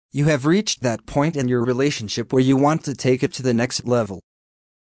You have reached that point in your relationship where you want to take it to the next level.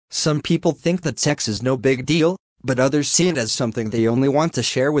 Some people think that sex is no big deal, but others see it as something they only want to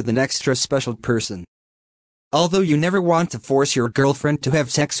share with an extra special person. Although you never want to force your girlfriend to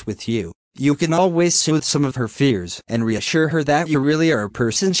have sex with you, you can always soothe some of her fears and reassure her that you really are a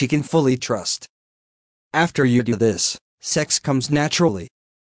person she can fully trust. After you do this, sex comes naturally.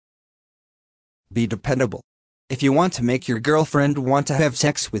 Be dependable. If you want to make your girlfriend want to have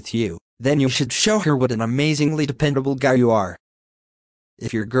sex with you, then you should show her what an amazingly dependable guy you are.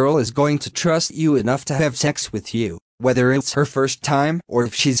 If your girl is going to trust you enough to have sex with you, whether it's her first time or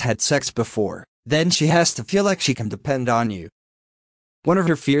if she's had sex before, then she has to feel like she can depend on you. One of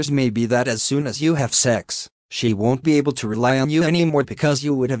her fears may be that as soon as you have sex, she won't be able to rely on you anymore because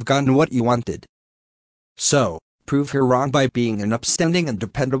you would have gotten what you wanted. So, prove her wrong by being an upstanding and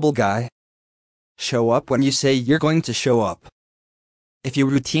dependable guy. Show up when you say you're going to show up. If you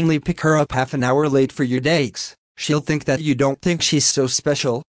routinely pick her up half an hour late for your dates, she'll think that you don't think she's so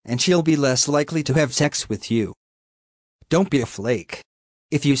special, and she'll be less likely to have sex with you. Don't be a flake.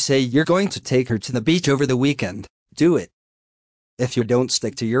 If you say you're going to take her to the beach over the weekend, do it. If you don't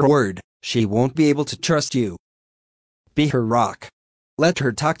stick to your word, she won't be able to trust you. Be her rock. Let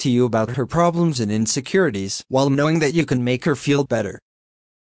her talk to you about her problems and insecurities while knowing that you can make her feel better.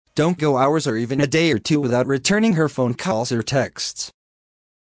 Don't go hours or even a day or two without returning her phone calls or texts.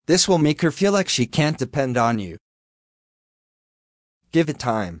 This will make her feel like she can't depend on you. Give it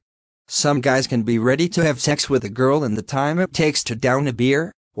time. Some guys can be ready to have sex with a girl in the time it takes to down a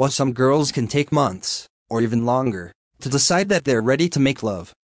beer, while some girls can take months, or even longer, to decide that they're ready to make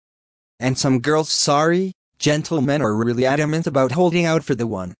love. And some girls, gentlemen are really adamant about holding out for the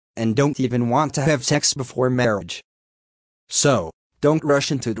one, and don't even want to have sex before marriage. So, don't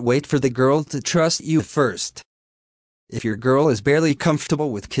rush into it, wait for the girl to trust you first. If your girl is barely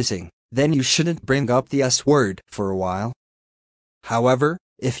comfortable with kissing, then you shouldn't bring up the S word for a while. However,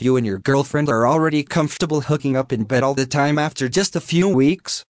 if you and your girlfriend are already comfortable hooking up in bed all the time after just a few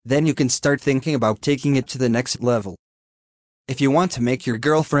weeks, then you can start thinking about taking it to the next level. If you want to make your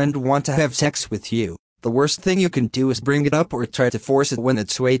girlfriend want to have sex with you, the worst thing you can do is bring it up or try to force it when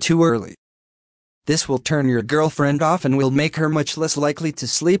it's way too early. This will turn your girlfriend off and will make her much less likely to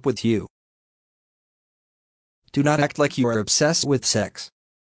sleep with you. Do not act like you are obsessed with sex.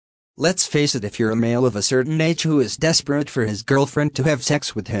 Let's face it, if you're a male of a certain age who is desperate for his girlfriend to have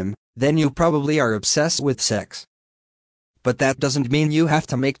sex with him, then you probably are obsessed with sex. But that doesn't mean you have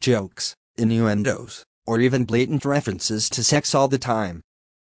to make jokes, innuendos, or even blatant references to sex all the time.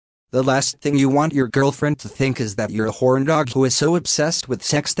 The last thing you want your girlfriend to think is that you're a horn dog who is so obsessed with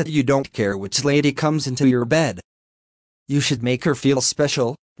sex that you don't care which lady comes into your bed. You should make her feel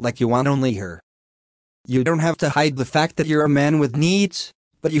special, like you want only her. You don't have to hide the fact that you're a man with needs,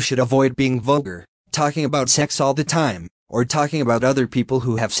 but you should avoid being vulgar, talking about sex all the time, or talking about other people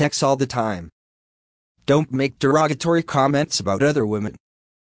who have sex all the time. Don't make derogatory comments about other women.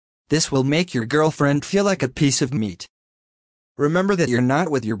 This will make your girlfriend feel like a piece of meat. Remember that you're not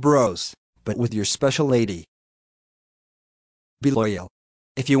with your bros, but with your special lady. Be loyal.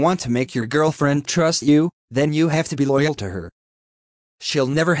 If you want to make your girlfriend trust you, then you have to be loyal to her. She'll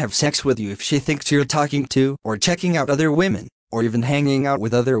never have sex with you if she thinks you're talking to or checking out other women, or even hanging out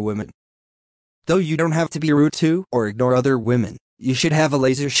with other women. Though you don't have to be rude to or ignore other women, you should have a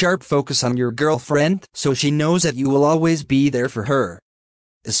laser-sharp focus on your girlfriend so she knows that you will always be there for her.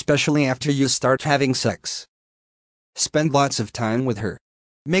 Especially after you start having sex. Spend lots of time with her.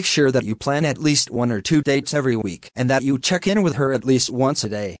 Make sure that you plan at least 1 or 2 dates every week and that you check in with her at least once a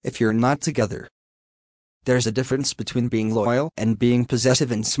day if you're not together. There's a difference between being loyal and being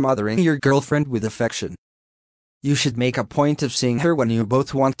possessive and smothering your girlfriend with affection. You should make a point of seeing her when you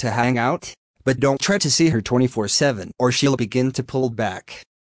both want to hang out, but don't try to see her 24/7 or she'll begin to pull back.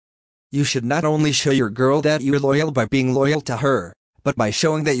 You should not only show your girl that you're loyal by being loyal to her, but by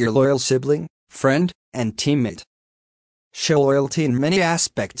showing that you're a loyal sibling, friend, and teammate. Show loyalty in many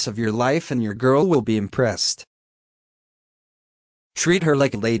aspects of your life and your girl will be impressed. Treat her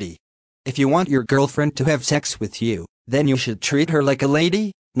like a lady. If you want your girlfriend to have sex with you, then you should treat her like a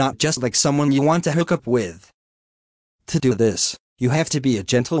lady, not just like someone you want to hook up with. To do this, you have to be a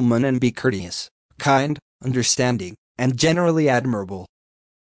gentleman and be courteous, kind, understanding, and generally admirable.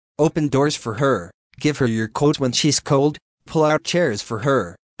 Open doors for her, give her your coat when she's cold, pull out chairs for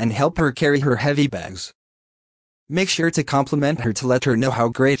her, and help her carry her heavy bags. Make sure to compliment her to let her know how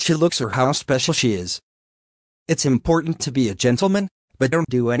great she looks or how special she is. It's important to be a gentleman, but don't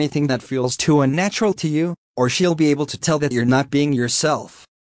do anything that feels too unnatural to you, or she'll be able to tell that you're not being yourself.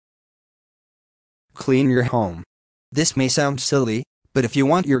 Clean your home. This may sound silly, But if you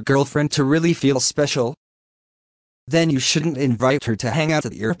want your girlfriend to really feel special, then you shouldn't invite her to hang out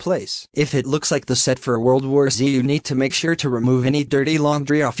at your place. If it looks like the set for World War Z, you need to make sure to remove any dirty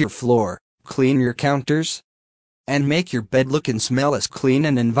laundry off your floor, clean your counters, and make your bed look and smell as clean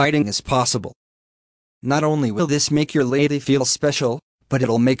and inviting as possible. Not only will this make your lady feel special, but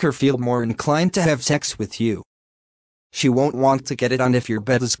it'll make her feel more inclined to have sex with you. She won't want to get it on if your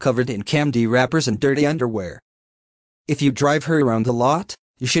bed is covered in candy wrappers and dirty underwear. If you drive her around a lot,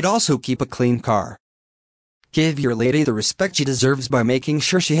 you should also keep a clean car. Give your lady the respect she deserves by making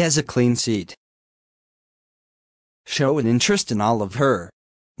sure she has a clean seat. Show an interest in all of her,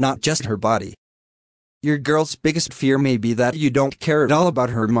 not just her body. Your girl's biggest fear may be that you don't care at all about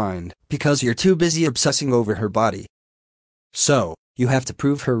her mind, because you're too busy obsessing over her body. So, you have to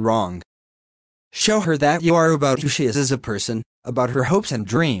prove her wrong. Show her that you are about who she is as a person, about her hopes and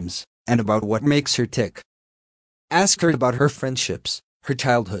dreams, and about what makes her tick. Ask her about her friendships, her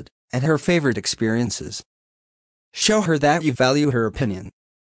childhood, and her favorite experiences. Show her that you value her opinion.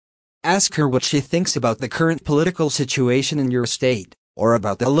 Ask her what she thinks about the current political situation in your state, or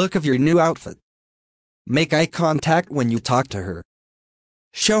about the look of your new outfit. Make eye contact when you talk to her.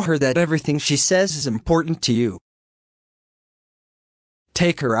 Show her that everything she says is important to you.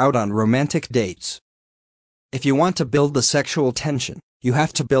 Take her out on romantic dates. If you want to build the sexual tension, you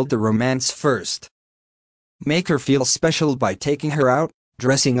have to build the romance first. Make her feel special by taking her out,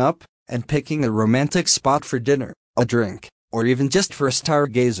 dressing up, and picking a romantic spot for dinner, a drink, or even just for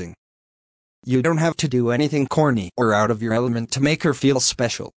stargazing. You don't have to do anything corny or out of your element to make her feel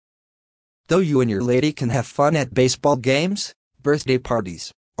special. Though you and your lady can have fun at baseball games, birthday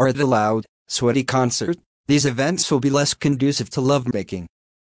parties, or at the loud, sweaty concert, these events will be less conducive to lovemaking.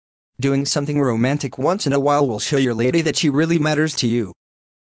 Doing something romantic once in a while will show your lady that she really matters to you.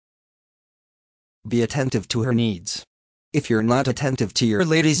 Be attentive to her needs. If you're not attentive to your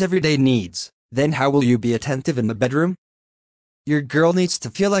lady's everyday needs, then how will you be attentive in the bedroom? Your girl needs to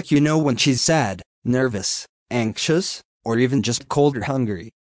feel like you know when she's sad, nervous, anxious, or even just cold or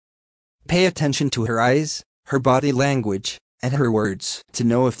hungry. Pay attention to her eyes, her body language, and her words to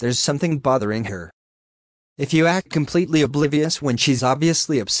know if there's something bothering her. If you act completely oblivious when she's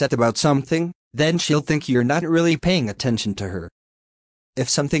obviously upset about something, then she'll think you're not really paying attention to her. If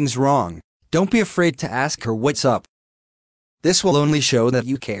something's wrong, don't be afraid to ask her what's up. This will only show that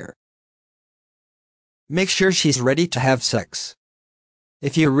you care. Make sure she's ready to have sex.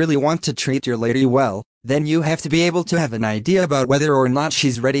 If you really want to treat your lady well, then you have to be able to have an idea about whether or not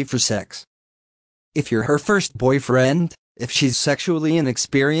she's ready for sex. If you're her first boyfriend, if she's sexually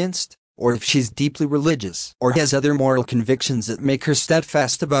inexperienced, or if she's deeply religious or has other moral convictions that make her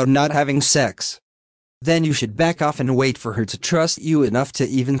steadfast about not having sex, then you should back off and wait for her to trust you enough to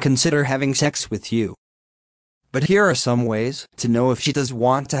even consider having sex with you. But here are some ways to know if she does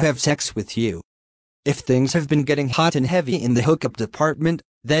want to have sex with you. If things have been getting hot and heavy in the hookup department,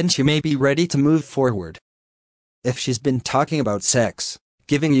 then she may be ready to move forward. If she's been talking about sex,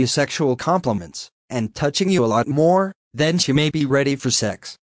 giving you sexual compliments, and touching you a lot more, then she may be ready for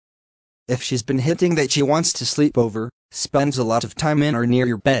sex. If she's been hinting that she wants to sleep over, spends a lot of time in or near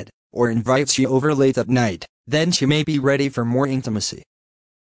your bed, or invites you over late at night, then she may be ready for more intimacy.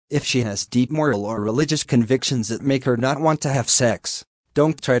 If she has deep moral or religious convictions that make her not want to have sex,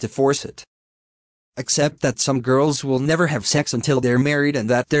 don't try to force it. Accept that some girls will never have sex until they're married and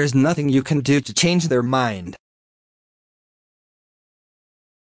that there's nothing you can do to change their mind.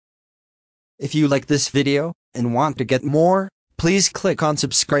 If you like this video and want to get more, please click on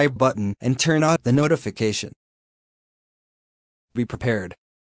subscribe button and turn on the notification. Be prepared.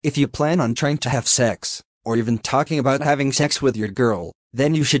 If you plan on trying to have sex, or even talking about having sex with your girl,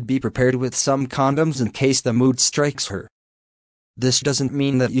 then you should be prepared with some condoms in case the mood strikes her. This doesn't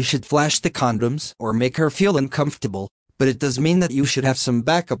mean that you should flash the condoms or make her feel uncomfortable, but it does mean that you should have some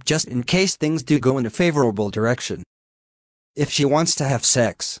backup just in case things do go in a favorable direction. If she wants to have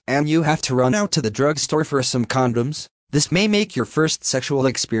sex and you have to run out to the drugstore for some condoms, this may make your first sexual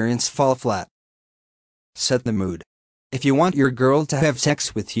experience fall flat. Set the mood. If you want your girl to have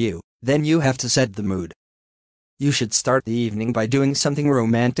sex with you, then you have to set the mood. You should start the evening by doing something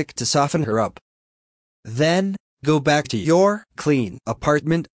romantic to soften her up. Then, go back to your clean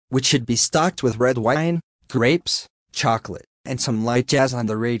apartment, which should be stocked with red wine, grapes, chocolate, and some light jazz on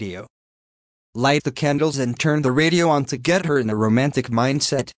the radio. Light the candles and turn the radio on to get her in a romantic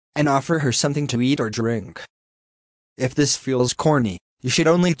mindset, and offer her something to eat or drink. If this feels corny, you should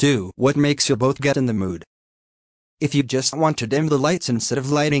only do what makes you both get in the mood. If you just want to dim the lights instead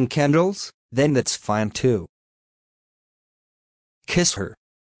of lighting candles, then that's fine too. Kiss her.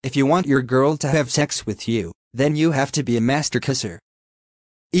 If you want your girl to have sex with you, then you have to be a master kisser.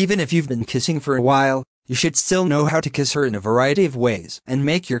 Even if you've been kissing for a while, you should still know how to kiss her in a variety of ways and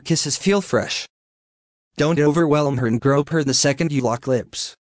make your kisses feel fresh. Don't overwhelm her and grope her the second you lock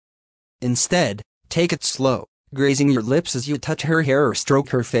lips. Instead, take it slow, grazing your lips as you touch her hair or stroke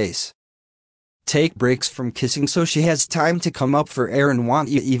her face. Take breaks from kissing so she has time to come up for air and want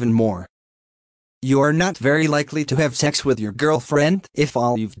you even more. You are not very likely to have sex with your girlfriend if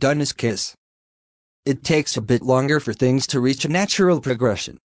all you've done is kiss. It takes a bit longer for things to reach a natural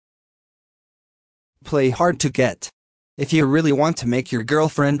progression. Play hard to get. If you really want to make your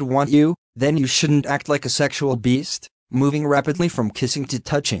girlfriend want you, then you shouldn't act like a sexual beast, moving rapidly from kissing to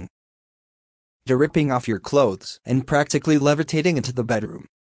touching, to ripping off your clothes and practically levitating into the bedroom.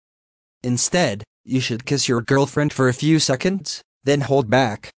 Instead, you should kiss your girlfriend for a few seconds, then hold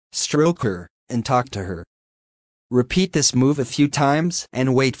back, stroke her, and talk to her. Repeat this move a few times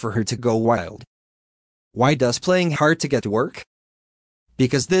and wait for her to go wild. Why does playing hard to get work?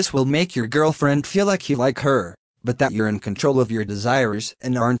 Because this will make your girlfriend feel like you like her, but that you're in control of your desires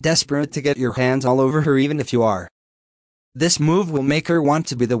and aren't desperate to get your hands all over her even if you are. This move will make her want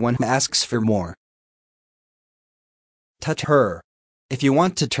to be the one who asks for more. Touch her. If you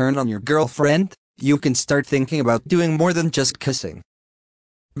want to turn on your girlfriend, you can start thinking about doing more than just kissing.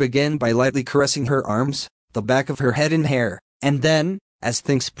 Begin by lightly caressing her arms, the back of her head and hair, and then, as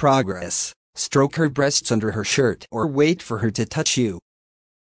things progress, stroke her breasts under her shirt or wait for her to touch you.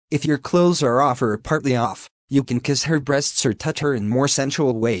 If your clothes are off or partly off, you can kiss her breasts or touch her in more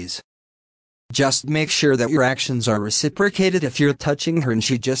sensual ways. Just make sure that your actions are reciprocated. If you're touching her and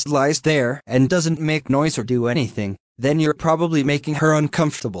she just lies there and doesn't make noise or do anything, then you're probably making her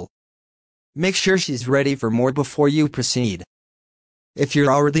uncomfortable. Make sure she's ready for more before you proceed. If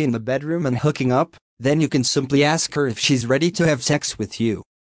you're already in the bedroom and hooking up, then you can simply ask her if she's ready to have sex with you.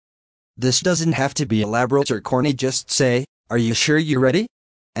 This doesn't have to be elaborate or corny, just say, "Are you sure you're ready?"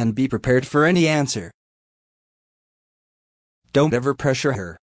 and be prepared for any answer. Don't ever pressure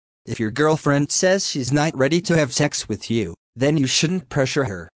her. If your girlfriend says she's not ready to have sex with you, then you shouldn't pressure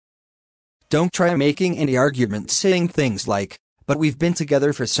her. Don't try making any argument saying things like, "But we've been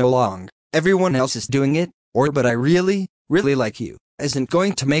together for so long, everyone else is doing it," or "But I really, really like you," isn't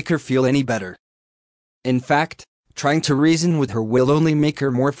going to make her feel any better. In fact, trying to reason with her will only make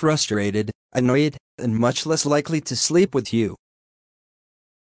her more frustrated, annoyed, and much less likely to sleep with you.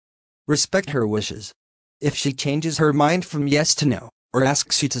 Respect her wishes. If she changes her mind from yes to no, or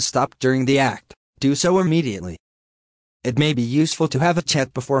asks you to stop during the act, do so immediately. It may be useful to have a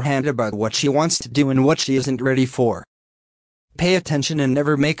chat beforehand about what she wants to do and what she isn't ready for. Pay attention and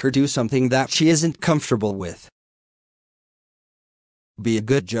never make her do something that she isn't comfortable with. Be a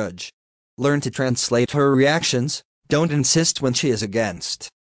good judge. Learn to translate her reactions, don't insist when she is against.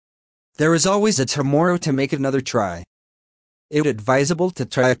 There is always a tomorrow to make another try. It's advisable to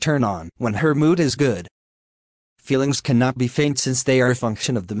try a turn-on when her mood is good. Feelings cannot be feigned since they are a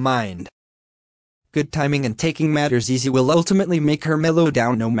function of the mind. Good timing and taking matters easy will ultimately make her mellow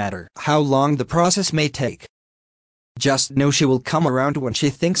down no matter how long the process may take. Just know she will come around when she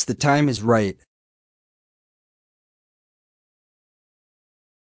thinks the time is right.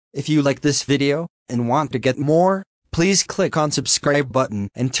 If you like this video and want to get more, please click on subscribe button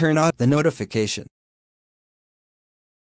and turn on the notification.